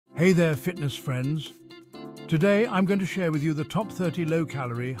Hey there, fitness friends. Today I'm going to share with you the top 30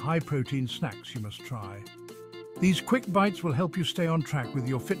 low-calorie, high-protein snacks you must try. These quick bites will help you stay on track with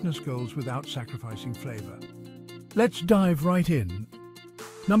your fitness goals without sacrificing flavor. Let's dive right in.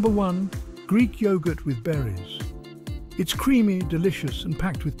 Number 1, Greek yogurt with berries. It's creamy, delicious, and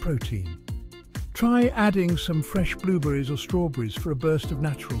packed with protein. Try adding some fresh blueberries or strawberries for a burst of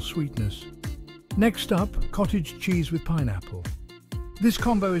natural sweetness. Next up, cottage cheese with pineapple. This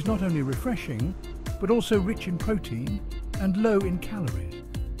combo is not only refreshing, but also rich in protein and low in calories.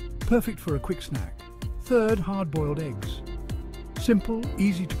 Perfect for a quick snack. Third, hard-boiled eggs. Simple,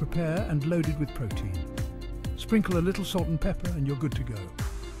 easy to prepare, and loaded with protein. Sprinkle a little salt and pepper and you're good to go.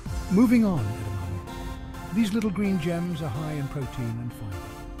 Moving on, edamame. These little green gems are high in protein and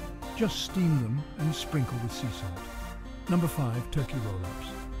fiber. Just steam them and sprinkle with sea salt. Number 5, turkey roll-ups.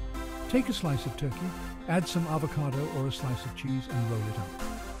 Take a slice of turkey, add some avocado or a slice of cheese and roll it up.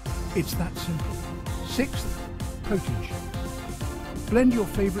 It's that simple. 6th, protein shakes. Blend your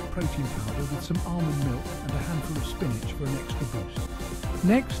favorite protein powder with some almond milk and a handful of spinach for an extra boost.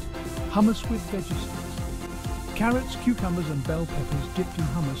 Next, hummus with veggie sticks. Carrots, cucumbers and bell peppers dipped in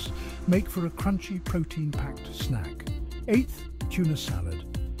hummus make for a crunchy, protein-packed snack. 8th, tuna salad.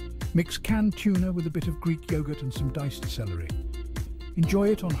 Mix canned tuna with a bit of Greek yogurt and some diced celery. Enjoy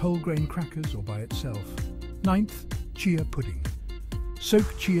it on whole grain crackers or by itself. 9th, chia pudding.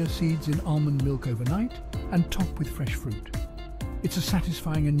 Soak chia seeds in almond milk overnight and top with fresh fruit. It's a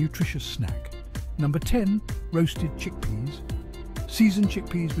satisfying and nutritious snack. Number 10, roasted chickpeas. Season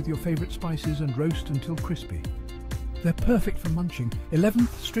chickpeas with your favorite spices and roast until crispy. They're perfect for munching.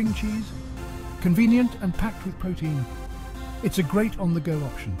 11th, string cheese. Convenient and packed with protein. It's a great on-the-go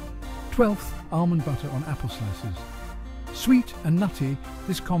option. 12th, almond butter on apple slices. Sweet and nutty,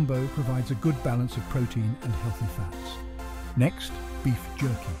 this combo provides a good balance of protein and healthy fats. Next, beef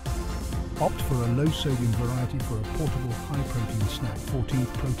jerky. Opt for a low-sodium variety for a portable, high-protein snack.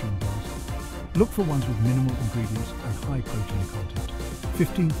 14th, protein bars. Look for ones with minimal ingredients and high protein content.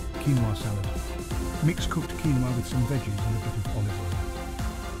 15th, quinoa salad. Mix cooked quinoa with some veggies and a bit of olive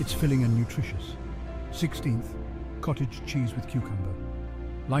oil. It's filling and nutritious. 16th, cottage cheese with cucumber.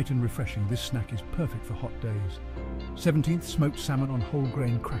 Light and refreshing, this snack is perfect for hot days. 17th, smoked salmon on whole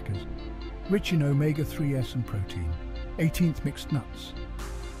grain crackers. Rich in omega-3s and protein. 18th, mixed nuts.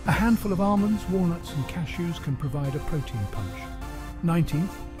 A handful of almonds, walnuts and cashews can provide a protein punch.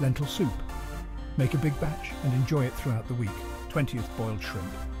 19th, lentil soup. Make a big batch and enjoy it throughout the week. 20th, boiled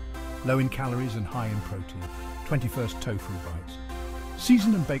shrimp. Low in calories and high in protein. 21st, tofu bites.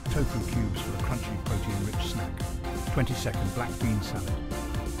 Season and bake tofu cubes for a crunchy, protein-rich snack. 22nd, black bean salad.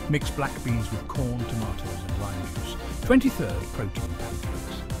 Mix black beans with corn, tomatoes and lime juice. 23rd, protein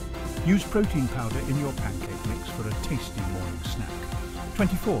pancakes. Use protein powder in your pancake mix for a tasty morning snack.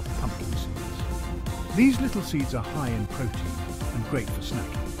 24th, pumpkin seeds. These little seeds are high in protein and great for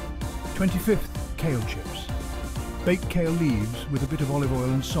snacking. 25th, kale chips. Bake kale leaves with a bit of olive oil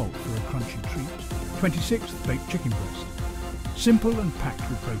and salt for a crunchy treat. 26th, baked chicken breast. Simple and packed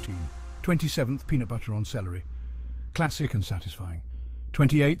with protein. 27th, peanut butter on celery. Classic and satisfying.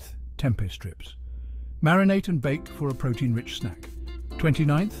 28th, tempeh strips. Marinate and bake for a protein-rich snack.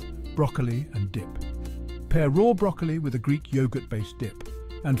 29th, broccoli and dip. Pair raw broccoli with a Greek yogurt-based dip.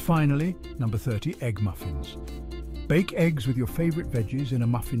 And finally, number 30, egg muffins. Bake eggs with your favorite veggies in a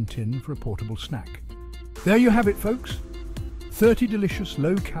muffin tin for a portable snack. There you have it, folks. 30 delicious,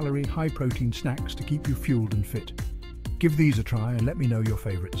 low-calorie, high-protein snacks to keep you fueled and fit. Give these a try and let me know your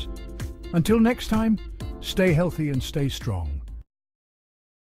favorites. Until next time, stay healthy and stay strong.